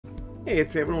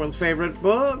It's everyone's favorite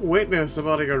book, Witness the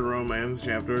Bodyguard Romance,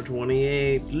 Chapter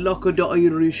 28, Luck of the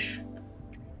Irish.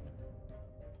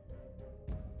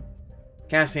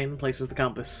 Cassian places the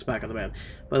compass back on the bed.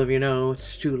 Both of you know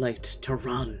it's too late to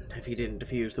run if he didn't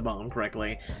defuse the bomb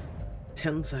correctly.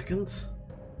 10 seconds?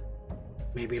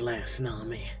 Maybe less,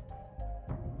 Nami.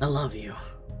 I love you.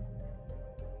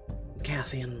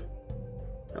 Cassian,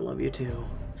 I love you too.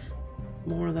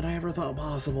 More than I ever thought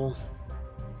possible.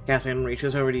 Cassian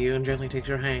reaches over to you and gently takes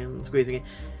your hand, squeezing it.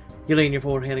 You lean your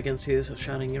forehead against his,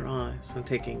 shutting your eyes and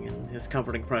taking in his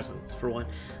comforting presence for what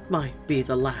might be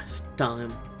the last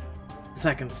time. The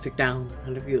seconds tick down,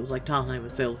 and it feels like time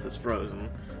itself is frozen.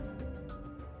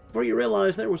 Before you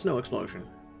realize there was no explosion,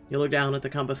 you look down at the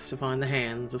compass to find the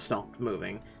hands have stopped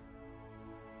moving.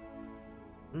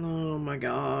 Oh my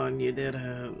god, you did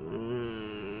it.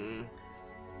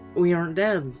 We aren't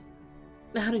dead.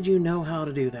 How did you know how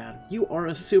to do that? You are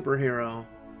a superhero.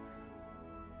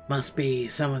 Must be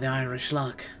some of the Irish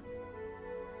luck.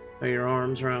 Put your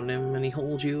arms around him, and he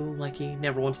holds you like he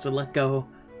never wants to let go.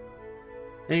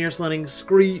 An ear-splitting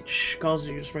screech causes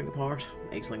you to spring apart.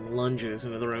 Aisling lunges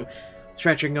into the room,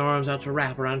 stretching your arms out to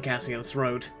wrap around Cassian's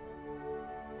throat.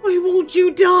 Why won't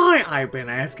you die? I've been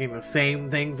asking the same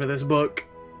thing for this book.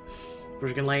 Before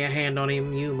you can lay a hand on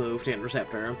him, you move to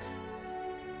intercept her.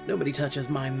 Nobody touches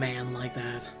my man like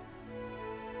that.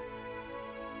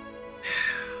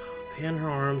 Pin her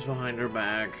arms behind her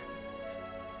back.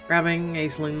 Grabbing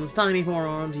Aisling's tiny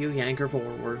forearms, you yank her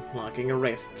forward, locking her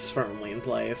wrists firmly in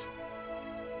place.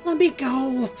 Let me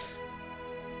go!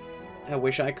 I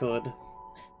wish I could.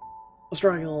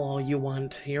 Struggle all you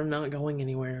want. You're not going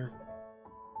anywhere.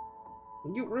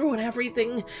 You ruin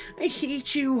everything. I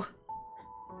hate you.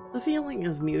 The feeling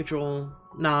is mutual.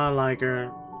 Nah, I like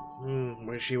her.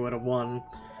 Wish she would have won.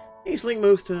 Aisling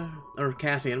moves to, or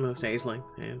Cassian moves to Aisling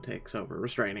and takes over,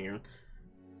 restraining her.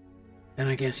 And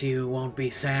I guess you won't be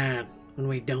sad when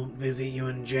we don't visit you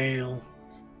in jail.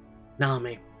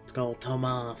 Nami, let's call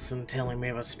Tomas and tell him we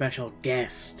have a special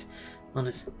guest on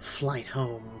his flight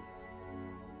home.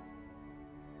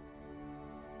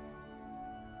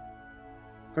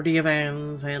 Cordia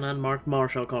vans and unmarked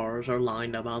Marshal cars are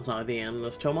lined up outside the inn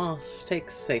as Tomas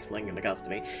takes Aisling into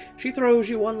custody. She throws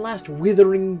you one last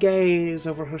withering gaze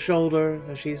over her shoulder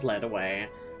as she's led away.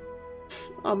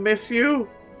 I miss you.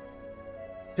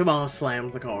 Tomas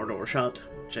slams the car door shut,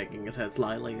 shaking his head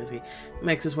slightly as he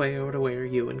makes his way over to where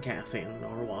you and Cassian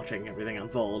are watching everything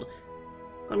unfold.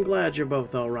 I'm glad you're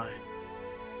both alright.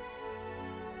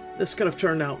 This could have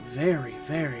turned out very,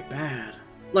 very bad.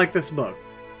 Like this book.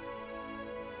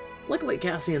 Luckily,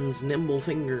 Cassian's nimble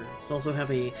fingers also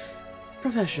have a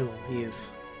professional use.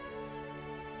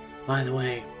 By the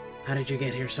way, how did you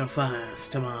get here so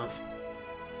fast, Tomas?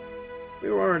 We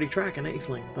were already tracking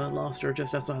Aisling, but lost her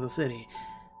just outside the city.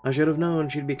 I should have known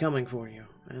she'd be coming for you,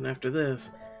 and after this,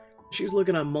 she's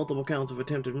looking at multiple counts of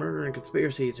attempted murder and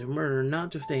conspiracy to murder,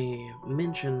 not just a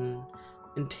mention,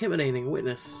 intimidating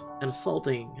witness and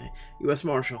assaulting a U.S.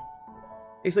 Marshal.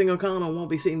 Aisling O'Connell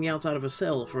won't be seeing the outside of a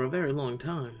cell for a very long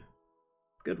time.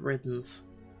 Good riddance.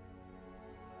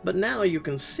 But now you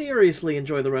can seriously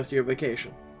enjoy the rest of your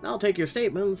vacation. I'll take your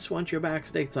statements once you're back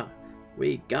stateside.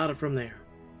 We got it from there.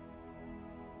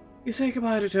 You say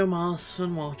goodbye to Tomas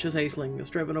and watch as Aisling is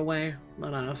driven away,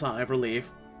 let out a sigh of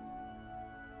relief.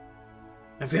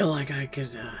 I feel like I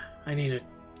need a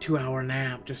 2-hour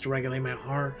nap just to regulate my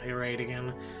heart rate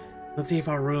again. Let's see if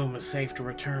our room is safe to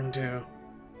return to.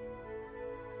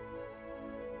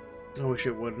 I wish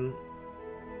it wouldn't.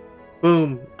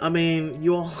 Boom. I mean,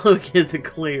 you all get the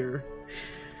clear.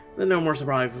 Then no more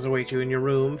surprises await you in your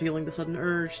room, feeling the sudden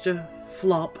urge to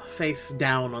flop face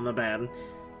down on the bed.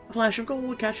 A flash of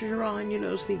gold catches your eye and you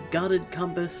notice the gutted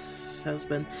compass has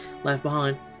been left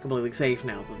behind, completely safe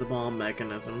now that the bomb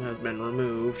mechanism has been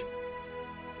removed.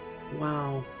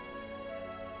 Wow.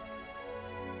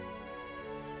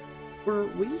 Were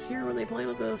we here when they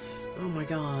planted this? Oh my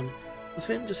god. Was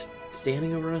Finn just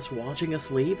standing over us watching us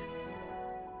sleep?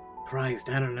 Christ,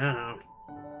 I don't know.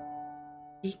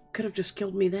 He could have just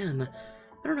killed me then.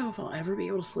 I don't know if I'll ever be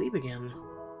able to sleep again.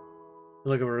 I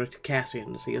look over at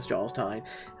Cassian to see his jaws tied,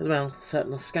 his mouth set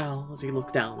in a scowl as he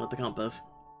looks down at the compass.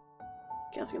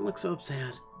 Cassian looks so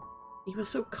upset. He was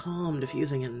so calm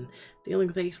defusing and dealing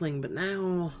with Aisling, but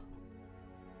now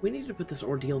we need to put this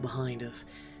ordeal behind us.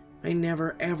 I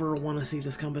never ever want to see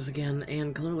this compass again,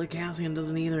 and clearly Cassian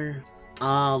doesn't either.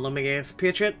 Let me guess,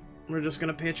 pitch it? We're just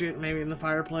gonna pitch it, maybe in the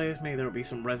fireplace. Maybe there'll be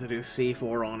some residue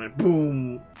C4 on it.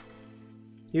 Boom!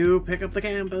 You pick up the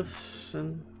canvas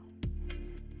and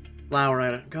flower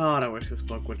at it. God, I wish this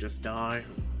book would just die.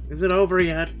 Is it over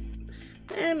yet?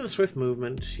 and in a swift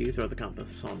movement, you throw the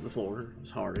compass onto the floor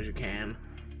as hard as you can.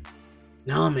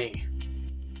 Nami!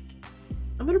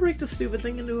 I'm gonna break this stupid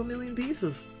thing into a million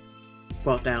pieces.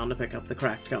 Squat down to pick up the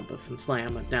cracked compass and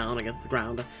slam it down against the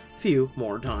ground a few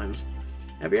more times.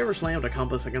 Have you ever slammed a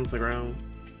compass against the ground?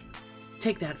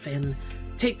 Take that, Finn.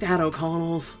 Take that,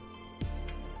 O'Connells.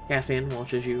 Cassian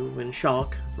watches you in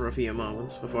shock for a few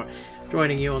moments before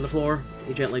joining you on the floor.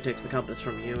 He gently takes the compass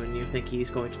from you, and you think he's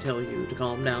going to tell you to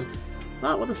calm down.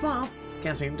 But with a smile,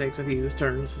 Cassian takes a few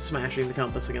turns smashing the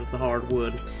compass against the hard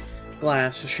wood,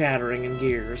 glass shattering and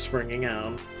gears springing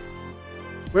out.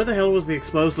 Where the hell was the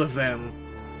explosive then?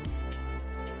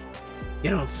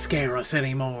 You don't scare us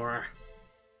anymore.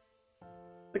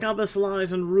 The compass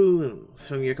lies in ruins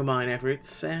from your combined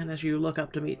efforts, and as you look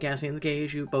up to meet Cassian's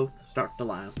gaze, you both start to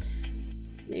laugh.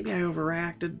 Maybe I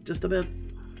overreacted just a bit.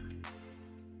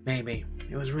 Maybe.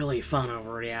 It was really fun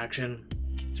overreaction.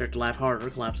 Start to laugh harder,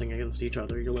 collapsing against each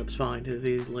other. Your lips find his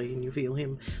easily, and you feel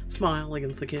him smile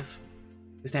against the kiss.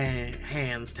 His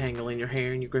hands tangle in your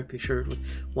hair, and you grip his shirt with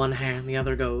one hand. The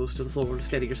other goes to the floor to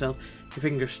steady yourself, your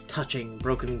fingers touching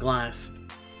broken glass.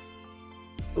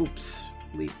 Oops.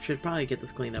 We should probably get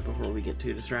this cleaned up before we get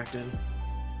too distracted.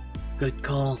 Good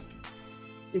call.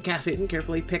 You Cassian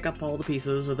carefully pick up all the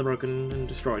pieces of the broken and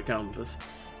destroyed compass,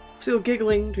 still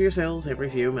giggling to yourselves every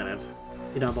few minutes.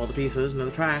 You dump all the pieces into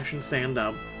the trash and stand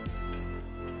up.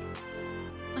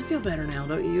 I feel better now,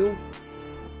 don't you?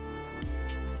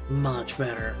 Much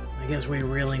better. I guess we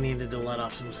really needed to let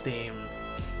off some steam.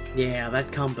 Yeah,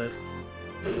 that compass.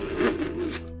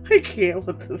 I can't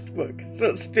with this book. It's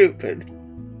so stupid.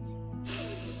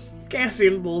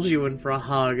 Cassian pulls you in for a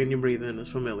hug, and you breathe in his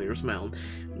familiar smell.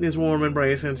 His warm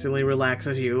embrace instantly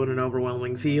relaxes you, and an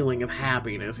overwhelming feeling of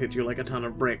happiness hits you like a ton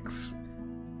of bricks.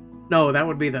 No, that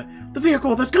would be the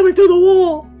vehicle that's coming through the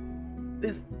wall!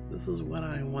 This is what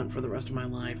I want for the rest of my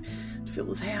life. To feel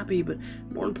this happy, but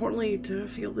more importantly, to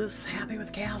feel this happy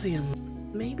with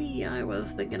Cassian. Maybe I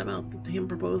was thinking about him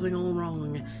proposing all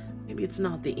wrong. Maybe it's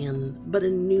not the end, but a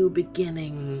new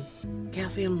beginning.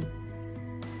 Cassian...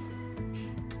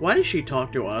 Why does she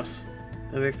talk to us?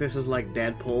 As if this is like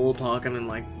Deadpool talking in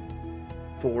like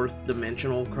fourth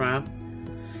dimensional crap.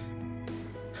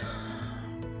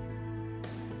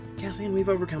 Cassian, we've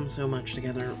overcome so much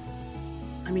together.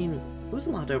 I mean, it was a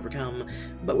lot to overcome,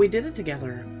 but we did it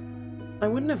together. I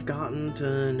wouldn't have gotten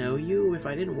to know you if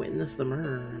I didn't witness the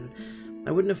murder, and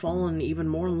I wouldn't have fallen even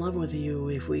more in love with you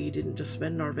if we didn't just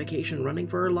spend our vacation running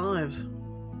for our lives.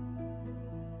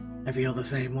 I feel the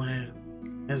same way.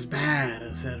 As bad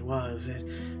as it was,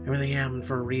 everything happened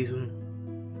for a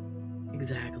reason.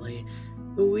 Exactly.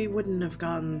 We wouldn't have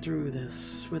gotten through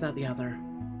this without the other.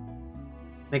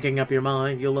 Making up your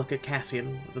mind, you'll look at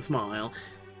Cassian with a smile.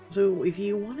 So, if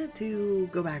you wanted to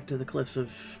go back to the cliffs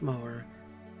of Moher,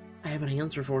 I have an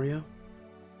answer for you.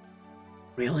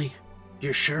 Really?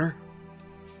 You're sure?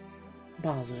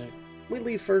 Positive. We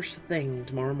leave first thing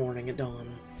tomorrow morning at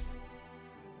dawn.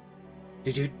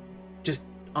 Did you just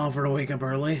offer to wake up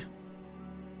early?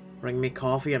 Bring me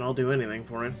coffee and I'll do anything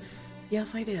for it.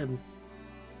 Yes, I did.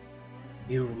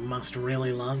 You must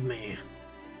really love me.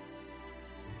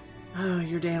 Oh,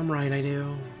 you're damn right I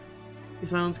do. He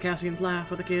silenced Cassian's laugh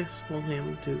with a kiss, pulled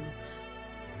him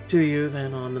to you,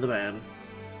 then onto the bed.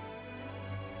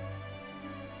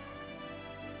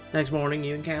 Next morning,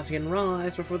 you and Cassian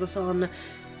rise before the sun,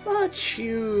 but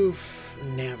you've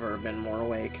never been more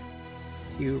awake.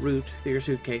 You root through your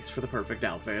suitcase for the perfect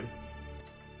outfit.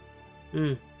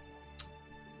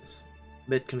 It's a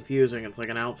bit confusing. It's like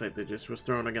an outfit that just was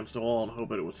thrown against a wall and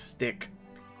hoped it would stick.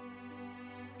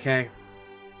 Okay.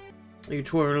 You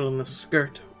twirl in the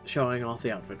skirt, showing off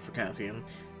the outfit for Cassian.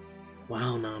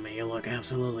 Wow, Nami, you look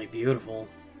absolutely beautiful.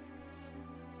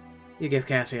 You give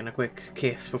Cassian a quick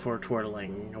kiss before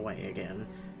twirling away again.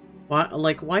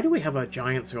 Why do we have a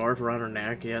giant scarf around her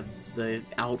neck, yet the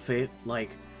outfit,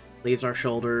 leaves our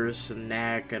shoulders and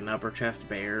neck and upper chest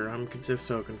bare? I'm just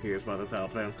so confused by this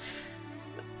outfit.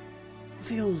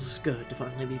 Feels good to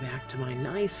finally be back to my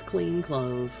nice, clean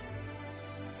clothes.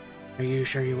 Are you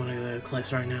sure you want to go to the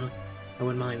cliffs right now? I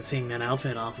wouldn't mind seeing that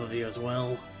outfit off of you as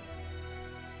well.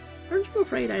 Aren't you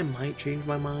afraid I might change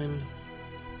my mind?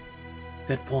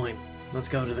 Good point. Let's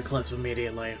go to the cliffs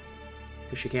immediately.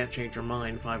 Because she can't change her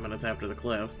mind 5 minutes after the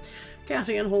cliffs.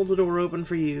 Cassian holds the door open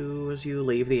for you as you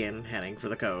leave the inn, heading for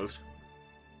the coast.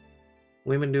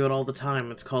 Women do it all the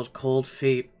time. It's called cold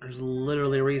feet. There's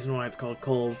literally a reason why it's called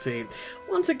cold feet.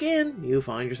 Once again, you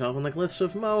find yourself on the cliffs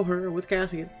of Moher with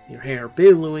Cassian, your hair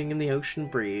billowing in the ocean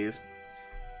breeze.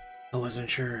 I wasn't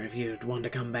sure if you'd want to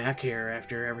come back here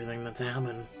after everything that's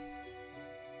happened.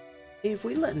 If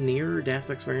we let near-death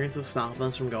experiences stop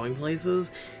us from going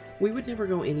places, we would never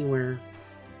go anywhere.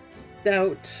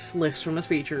 Doubt lifts from his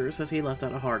features as he lets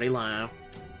out a hearty laugh.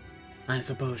 I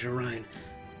suppose you're right.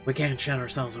 We can't shut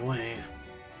ourselves away.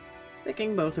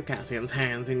 Taking both of Cassian's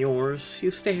hands in yours,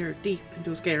 you stare deep into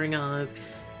his staring eyes.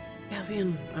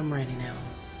 Cassian, I'm ready now,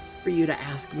 for you to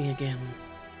ask me again.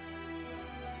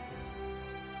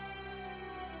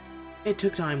 It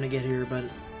took time to get here, but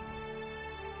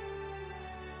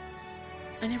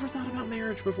I never thought about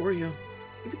marriage before you.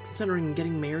 Even considering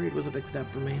getting married was a big step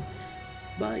for me.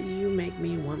 But you make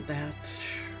me want that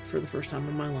for the first time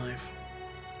in my life.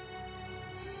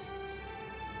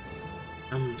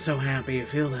 I'm so happy you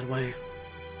feel that way.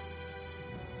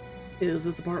 Is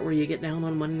this the part where you get down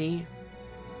on one knee?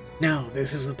 No,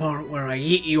 this is the part where I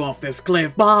yeet you off this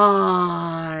cliff.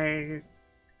 Bye!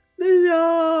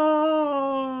 No!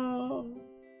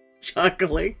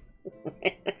 Chuckling.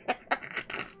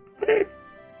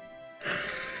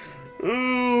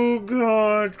 Oh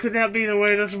god, could that be the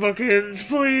way this book ends?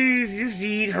 Please, just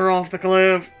yeet her off the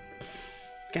cliff.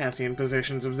 Cassian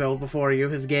positions himself before you,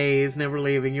 his gaze never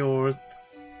leaving yours.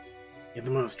 You're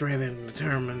the most driven,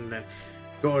 determined, and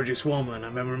gorgeous woman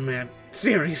I've ever met.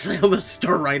 Seriously, I'm gonna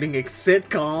start writing a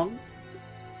sitcom.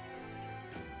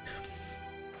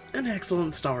 An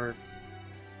excellent start.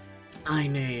 I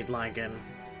knew you'd like it.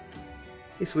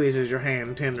 He squeezes your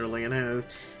hand tenderly in his.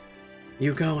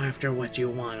 You go after what you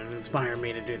want and inspire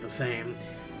me to do the same.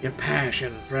 Your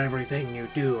passion for everything you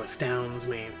do astounds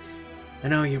me. I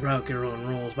know you broke your own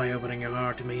rules by opening your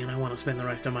heart to me, and I want to spend the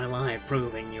rest of my life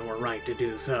proving you were right to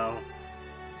do so.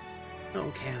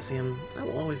 Oh, Cassian, I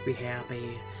will always be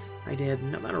happy. I did,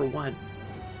 no matter what.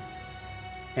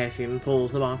 Cassian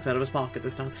pulls the box out of his pocket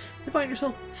this time. You find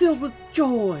yourself filled with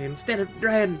joy instead of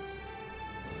dread.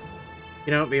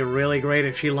 You know, it'd be really great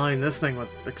if she lined this thing with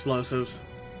explosives.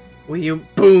 Will you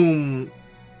boom?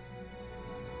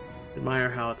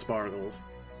 Admire how it sparkles.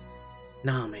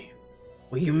 Nami,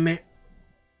 will you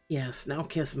Yes, now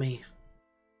kiss me.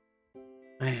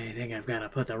 I think I've got to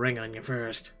put the ring on you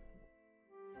first.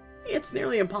 It's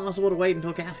nearly impossible to wait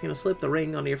until Cassian has slipped the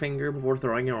ring onto your finger before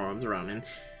throwing your arms around him.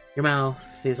 Your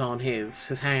mouth is on his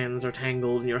hands are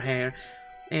tangled in your hair,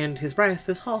 and his breath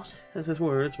is hot as his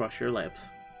words brush your lips.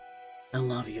 I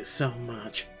love you so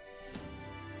much.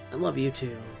 I love you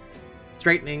too.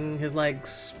 Straightening his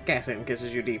legs, Cassian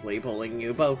kisses you deeply, pulling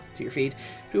you both to your feet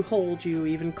to hold you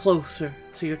even closer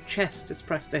so your chest is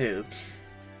pressed to his.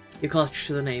 You clutch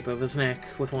the nape of his neck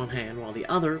with one hand while the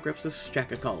other grips his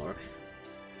jacket collar.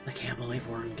 I can't believe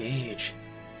we're engaged.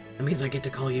 That means I get to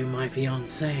call you my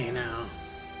fiancé now.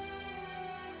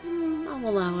 I'll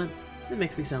allow it. It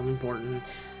makes me sound important.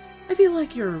 I feel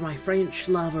like you're my French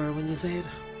lover when you say it.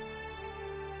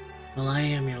 Well, I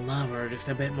am your lover, just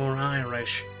a bit more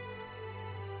Irish.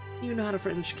 You know how to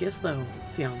French kiss, though,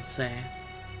 fiancé.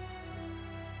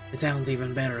 It sounds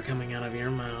even better coming out of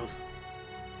your mouth.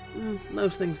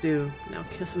 Most things do. Now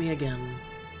kiss me again.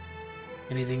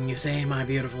 Anything you say, my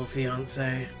beautiful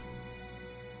fiancé.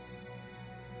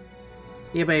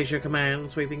 He obeys your command,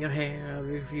 sweeping your hair out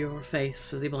of your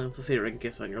face as he plants a searing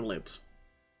kiss on your lips.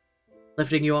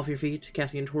 Lifting you off your feet,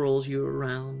 Cassian twirls you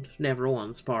around, never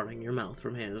once parting your mouth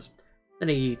from his. Then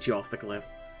he eats you off the cliff.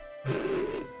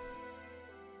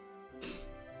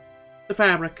 The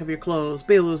fabric of your clothes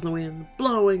billows in the wind,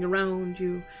 blowing around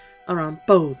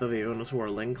both of you in a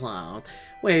swirling cloud.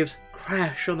 Waves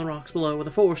crash on the rocks below with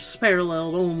a force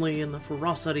paralleled only in the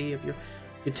ferocity of your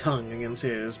tongue against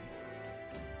his.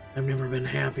 I've never been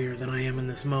happier than I am in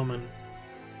this moment.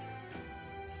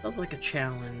 Felt like a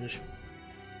challenge.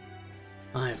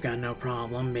 I've got no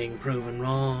problem being proven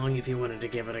wrong if you wanted to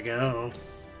give it a go.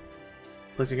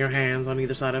 Placing your hands on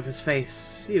either side of his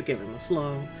face, you give him a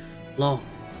slow, long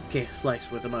kiss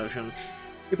laced with emotion.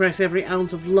 You press every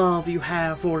ounce of love you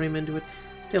have for him into it,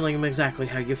 telling him exactly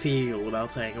how you feel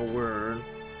without saying a word.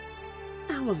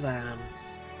 How was that?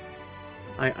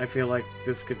 I feel like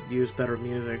this could use better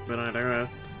music, but I don't know.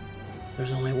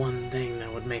 There's only one thing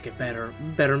that would make it better.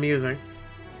 Better music.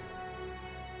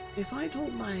 If I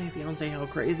told my fiancé how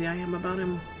crazy I am about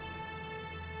him,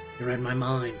 you read my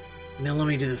mind. Now let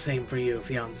me do the same for you,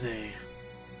 fiancé.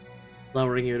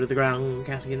 Lowering you to the ground,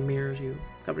 Cassian mirrors you,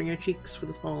 covering your cheeks with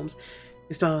his palms.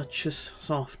 His touch is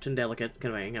soft and delicate,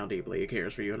 conveying how deeply he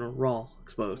cares for you in a raw,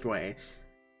 exposed way.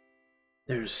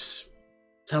 There's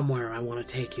somewhere I want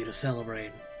to take you to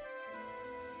celebrate.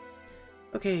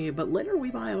 Okay, but later we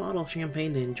buy a bottle of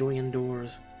champagne to enjoy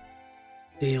indoors.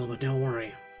 Deal, but don't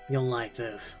worry. You'll like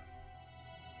this.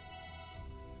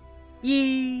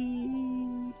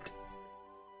 Yeet!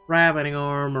 Wrapping an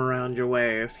arm around your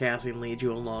waist, Cassian leads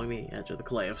you along the edge of the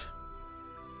cliffs.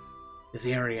 This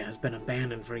area has been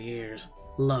abandoned for years.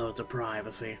 Loads of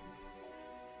privacy.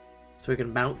 So we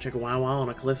can bounce Chicka Wow Wow on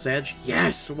a cliff's edge?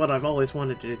 Yes! What I've always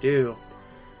wanted to do.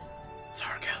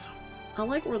 Sarcasm. I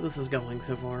like where this is going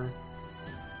so far.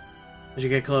 As you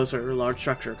get closer, a large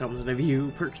structure comes into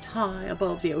view, perched high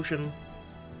above the ocean.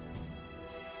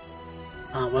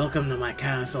 Welcome to my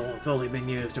castle. It's only been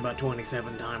used about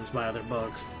 27 times by other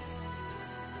bugs.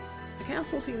 The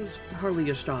castle seems hardly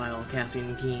your style,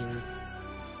 Cassian Keen.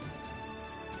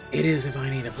 It is if I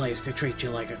need a place to treat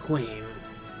you like a queen.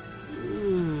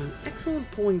 Excellent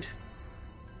point.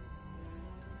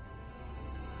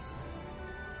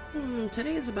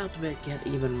 Today is about to get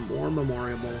even more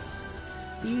memorable.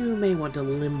 You may want to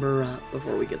limber up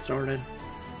before we get started.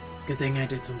 Good thing I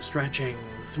did some stretching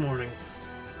this morning.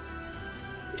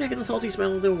 You're taking the salty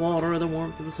smell of the water, the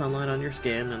warmth of the sunlight on your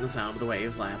skin, and the sound of the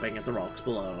waves lapping at the rocks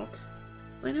below.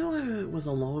 I know it was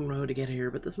a long road to get here,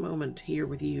 but this moment here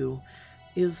with you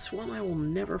is one I will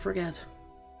never forget.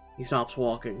 He stops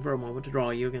walking for a moment to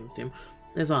draw you against him,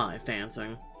 his eyes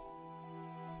dancing.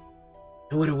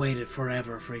 I would have waited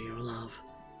forever for you, love.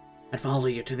 I'd follow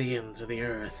you to the ends of the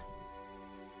earth.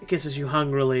 He kisses you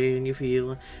hungrily, and you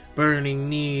feel a burning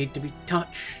need to be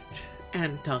touched,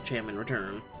 and touch him in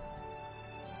return.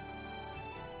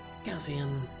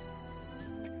 Cassian.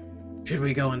 Should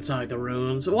we go inside the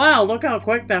ruins? Wow, look how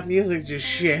quick that music just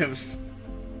shifts.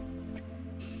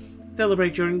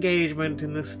 Celebrate your engagement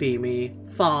in the steamy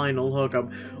final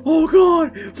hookup. Oh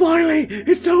god! Finally!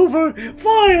 It's over!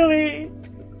 Finally!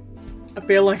 I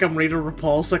feel like I'm Rita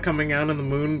Repulsa coming out in the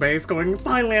moon base going,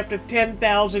 finally after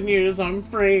 10,000 years I'm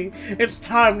free. It's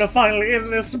time to finally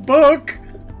end this book!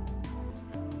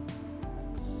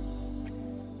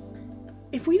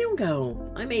 If we don't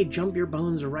go, I may jump your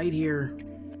bones right here.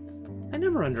 I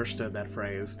never understood that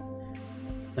phrase.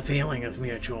 The feeling is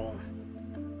mutual.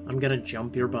 I'm gonna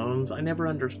jump your bones? I never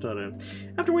understood it.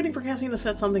 After waiting for Cassian to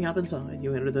set something up inside,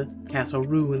 you enter the castle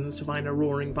ruins to find a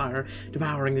roaring fire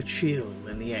devouring the chill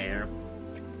in the air.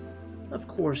 Of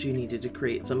course you needed to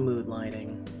create some mood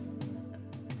lighting.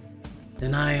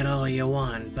 Deny it all you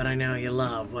want, but I know you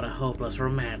love what a hopeless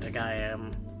romantic I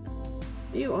am.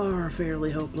 You are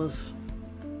fairly hopeless.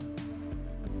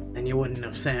 Then you wouldn't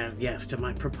have said yes to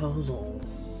my proposal.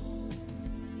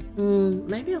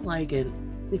 Maybe I like it.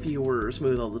 If you were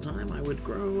smooth all the time, I would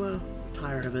grow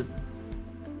tired of it.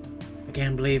 I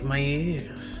can't believe my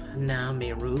ears.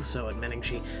 Nami Russo admitting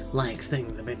she likes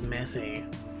things a bit messy.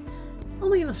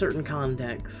 Only in a certain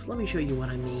context. Let me show you what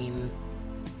I mean.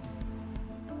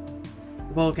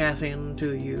 You pull Cassian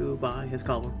to you by his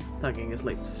collar, tugging his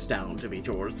lips down to meet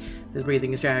yours. His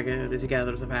breathing is jagged as he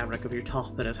gathers the fabric of your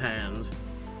top in his hands.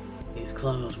 These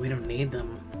clothes, we don't need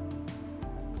them.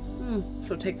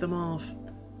 So take them off.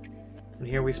 And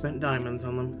here we spent diamonds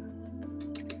on them.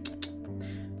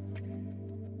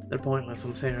 They're pointless,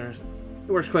 I'm serious.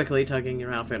 He works quickly, tugging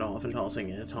your outfit off and tossing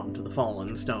it onto the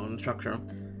fallen stone structure.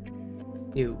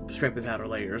 You strip his outer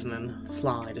layers and then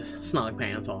slide his snug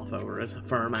pants off over his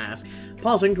firm ass,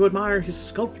 pausing to admire his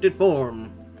sculpted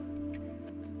form.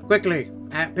 Quickly,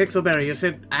 Pixelberry, you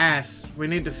said ass. We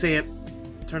need to see it.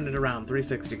 Turn it around,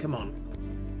 360, come on.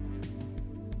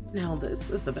 Now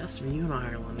this is the best of you in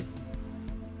Ireland.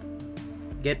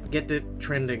 Get it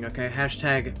trending, okay?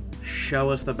 Hashtag show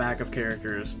us the back of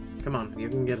characters. Come on, you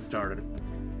can get it started.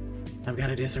 I've got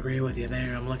to disagree with you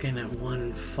there. I'm looking at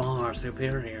one far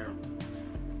superior.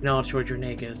 Nod toward your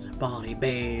naked body,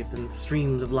 bathed in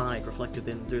streams of light reflected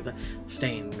in through the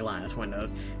stained glass windows.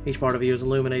 Each part of you is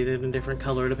illuminated in different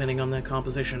color depending on the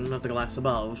composition of the glass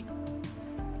above.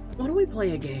 Why don't we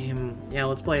play a game? Yeah,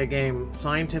 let's play a game.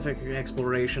 Scientific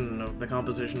exploration of the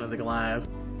composition of the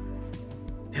glass.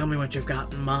 Tell me what you've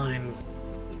got in mind.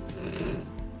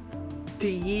 To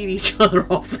yeet each other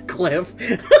off the cliff.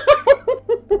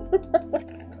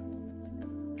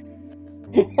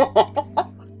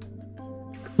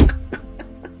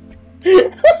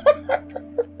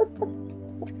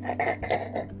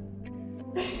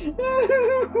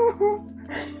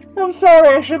 I'm sorry,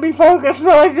 I should be focused,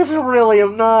 but I just really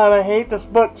am not. I hate this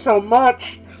book so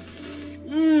much.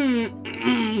 I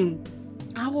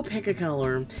will pick a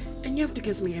color, and you have to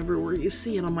kiss me everywhere you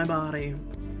see it on my body.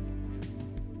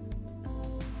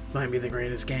 This might be the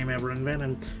greatest game ever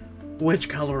invented. Which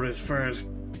color is first?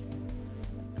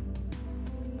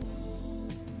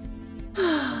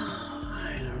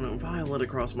 I don't know, violet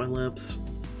across my lips.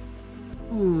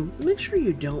 Make sure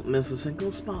you don't miss a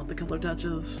single spot the color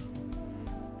touches.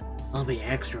 I'll be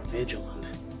extra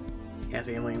vigilant.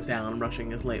 Cassian leans down,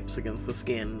 brushing his lips against the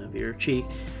skin of your cheek,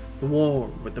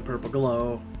 warm with the purple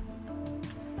glow.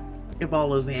 It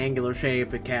follows the angular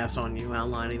shape it casts on you,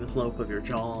 outlining the slope of your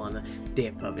jaw and the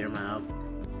dip of your mouth.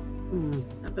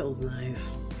 That feels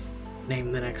nice.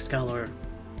 Name the next color.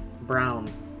 Brown.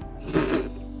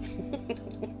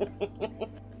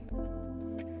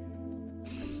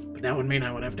 But that would mean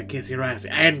I would have to kiss your ass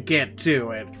and get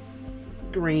to it.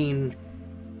 Green.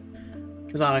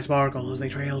 His eyes sparkle as they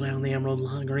trail down the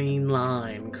emerald green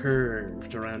line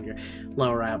curved around your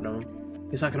lower abdomen.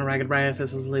 You suck in a ragged breath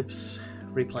as his lips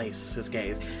replace his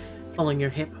gaze, pulling your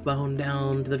hip bone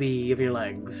down to the V of your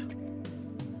legs.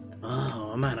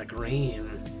 Oh, I'm out of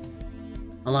green.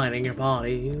 Aligning your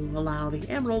body, you allow the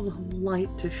emerald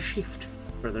light to shift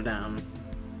further down.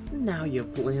 Now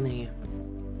you've plenty.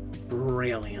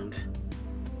 Brilliant.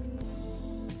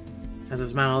 As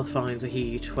his mouth finds the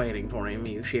heat waiting for him,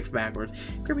 you shift backwards,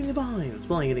 gripping the vines,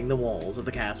 blanketing the walls of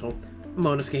the castle. A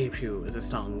moan escapes you as his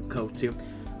tongue coats you,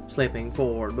 slipping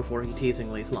forward before he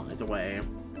teasingly slides away.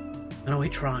 Why don't we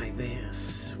try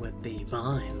this with the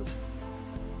vines?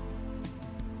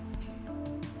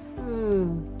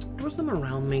 Twist them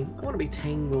around me. I want to be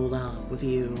tangled up with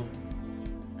you.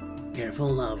 Careful,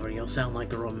 lover, you'll sound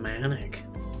like a romantic.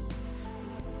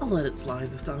 I'll let it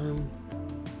slide this time.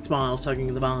 He smiles,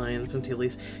 tugging the vines until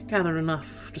he's gathered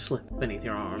enough to slip beneath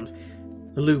your arms.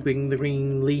 Looping the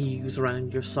green leaves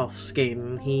around your soft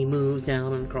skin, he moves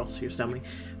down and across your stomach,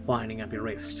 winding up your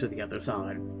wrist to the other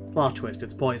side. Plot twist,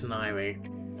 it's poison ivy.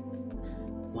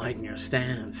 Widen your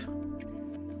stance.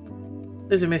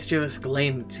 There's a mischievous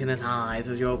glint in his eyes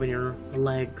as you open your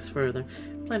legs further,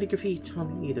 planting your feet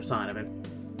on either side of it.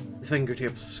 His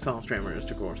fingertips cause tremors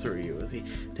to course through you as he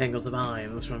tangles the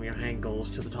vines from your ankles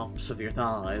to the tops of your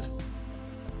thighs.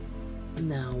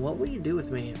 Now, what will you do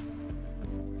with me?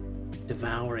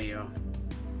 Devour you.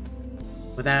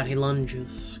 With that, he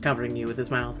lunges, covering you with his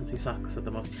mouth as he sucks at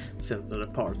the most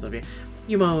sensitive parts of you.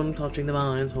 You moan, clutching the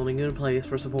vines, holding you in place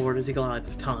for support as he glides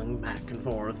his tongue back and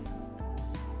forth.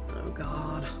 Oh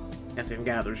God. Cassian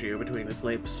gathers you between his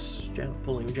lips,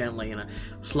 pulling gently in a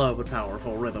slow but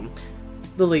powerful rhythm.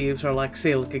 The leaves are like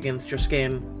silk against your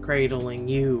skin, cradling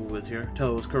you as your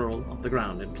toes curl off the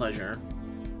ground in pleasure.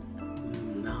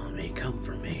 Nami, come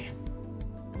for me.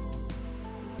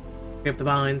 Grip the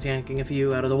vines, yanking a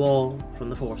few out of the wall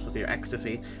from the force of your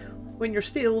ecstasy. When you're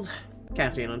stilled,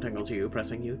 Cassian untangles you,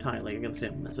 pressing you tightly against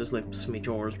him as his lips meet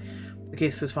yours. The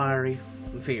kiss is fiery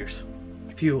and fierce,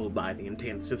 fueled by the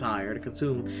intense desire to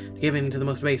consume, to give in to the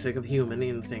most basic of human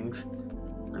instincts.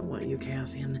 I want you,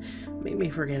 Cassian. Make me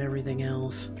forget everything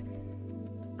else.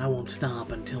 I won't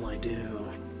stop until I do.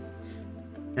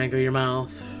 Angle your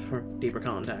mouth for deeper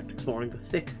contact, exploring the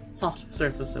thick, hot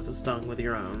surface of his tongue with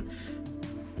your own.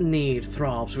 Need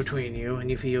throbs between you, and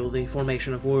you feel the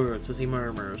formation of words as he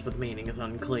murmurs, but the meaning is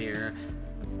unclear.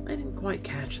 I didn't quite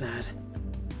catch that.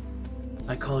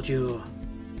 I called you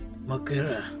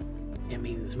Mogira. It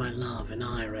means my love in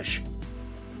Irish.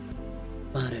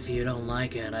 But if you don't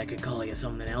like it, I could call you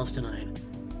something else tonight.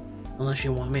 Unless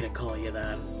you want me to call you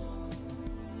that.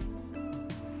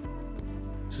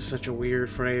 This is such a weird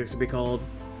phrase to be called.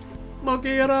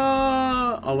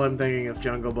 Mogira! All I'm thinking is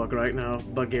Jungle Book right now.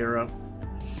 Bagheera.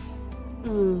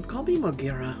 Call me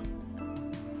Mogira.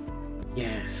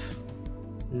 Yes.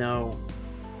 No.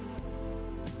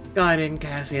 Guiding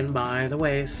Cassian by the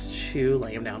waist, you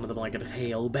lay him down to the blanketed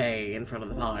hail bay in front of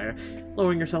the fire.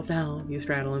 Lowering yourself down, you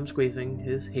straddle him, squeezing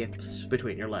his hips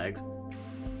between your legs.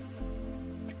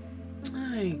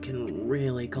 I can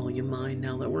really call you mine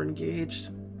now that we're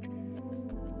engaged.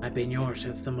 I've been yours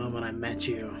since the moment I met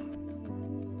you.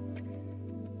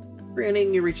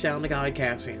 Grinning, you reach down to guide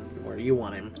Cassian where you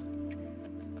want him.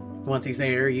 Once he's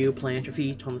there, you plant your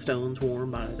feet on the stones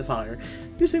warmed by the fire,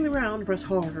 using the ground to press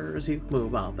harder as you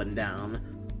move up and down.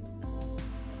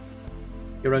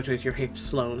 You rotate your hips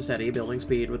slow and steady, building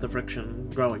speed with the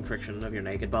growing friction of your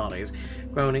naked bodies.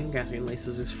 Groaning, Cassian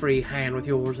laces his free hand with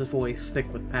yours, his voice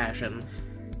thick with passion.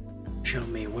 Show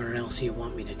me where else you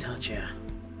want me to touch you.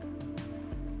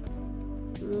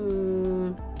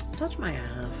 Touch my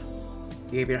ass.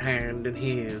 You give your hand in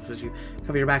his as you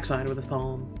cover your backside with his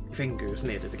palm, your fingers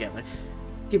knitted together.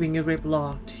 Keeping your grip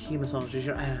locked, he massages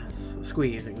your ass,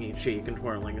 squeezing each cheek and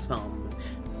twirling his thumb,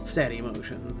 steady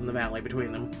motions in the valley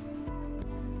between them.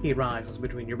 He rises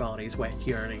between your bodies, wet,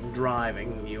 yearning,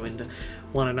 driving you into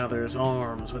one another's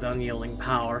arms with unyielding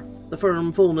power. The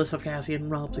firm fullness of Cassian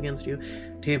rubs against you,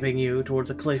 tipping you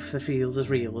towards a cliff that feels as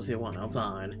real as the one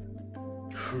outside.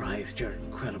 Christ, you're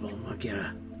incredible,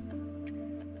 Mogira.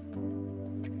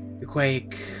 You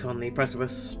quake on the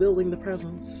precipice, building the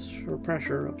presence or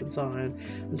pressure up inside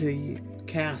until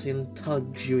Cassian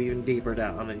tugs you even deeper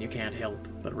down and you can't help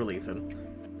but release him.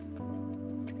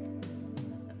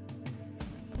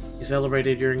 You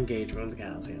celebrated your engagement with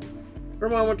Cassian. For a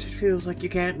moment, it feels like you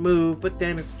can't move, but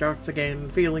then it starts again,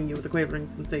 feeling you with a quivering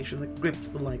sensation that grips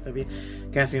the life of you.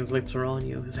 Cassian's lips are on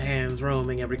you, his hands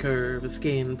roaming every curve, his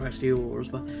skin pressed to yours,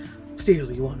 but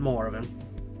still you want more of him.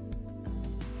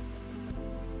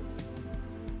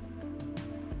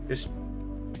 Just,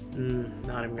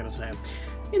 not even gonna say it.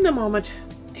 In the moment,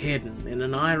 hidden in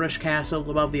an Irish castle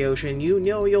above the ocean, you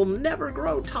know you'll never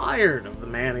grow tired of the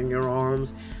man in your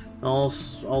arms. All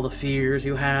the fears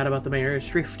you had about the marriage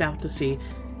drift out to sea,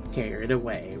 carried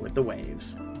away with the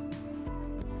waves.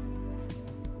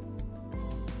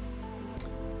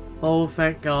 Oh,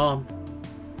 thank God.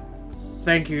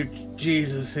 Thank you,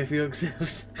 Jesus, if you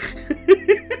exist.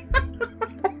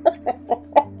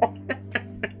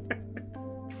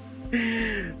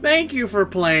 Thank you for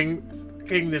playing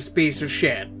this piece of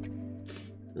shit.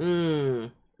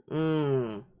 You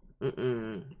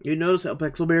notice how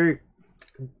Pixelberry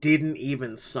didn't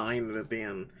even sign it at the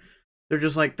end. They're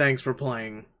just like, thanks for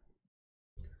playing.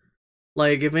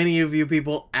 Like, if any of you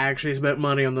people actually spent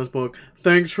money on this book,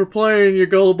 thanks for playing, you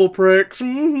gullible pricks. Like,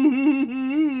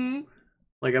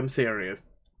 I'm serious.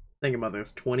 Think about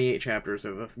this. 28 chapters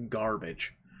of this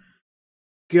garbage.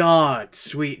 God,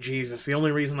 sweet Jesus. The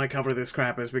only reason I cover this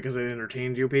crap is because it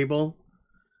entertains you people.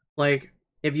 Like,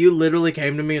 if you literally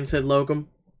came to me and said, Locum,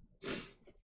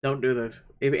 don't do this.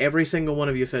 If every single one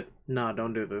of you said, nah,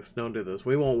 don't do this, don't do this.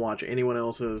 We won't watch anyone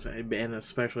else's, and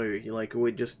especially, like,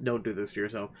 we just don't do this to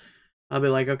yourself. I'll be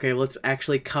like, okay, let's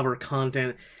actually cover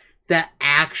content that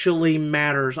actually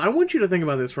matters. I want you to think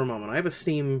about this for a moment. I have a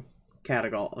Steam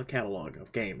catalog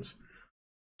of games.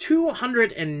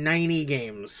 290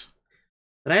 games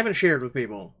that I haven't shared with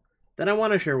people, that I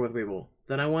want to share with people,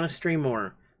 that I want to stream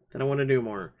more, that I want to do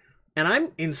more. And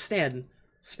I'm instead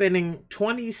spending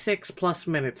 26 plus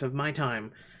minutes of my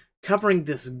time covering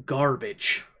this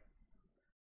garbage.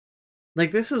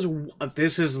 Like, this is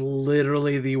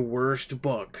literally the worst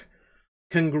book.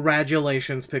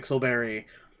 Congratulations, Pixelberry.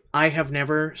 I have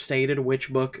never stated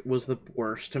which book was the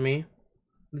worst to me.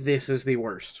 This is the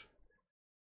worst.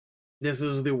 This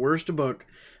is the worst book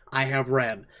I have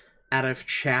read. Out of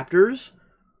chapters,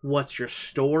 what's your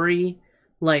story,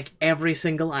 like every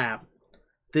single app,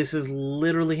 this is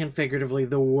literally and figuratively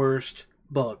the worst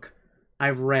book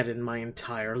I've read in my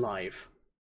entire life.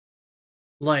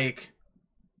 Like,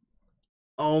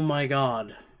 oh my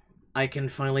God, I can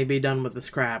finally be done with this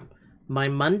crap. My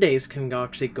Mondays can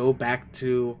actually go back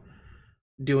to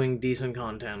doing decent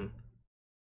content.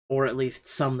 Or at least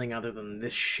something other than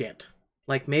this shit.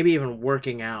 Like, maybe even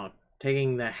working out.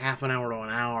 Taking the half an hour to an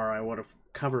hour I would have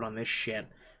covered on this shit.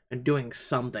 And doing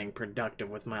something productive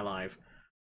with my life.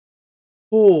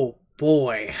 Oh,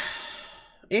 boy.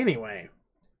 Anyway.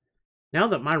 Now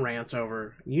that my rant's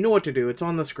over, you know what to do. It's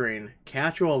on the screen.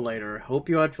 Catch you all later. Hope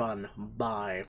you had fun. Bye.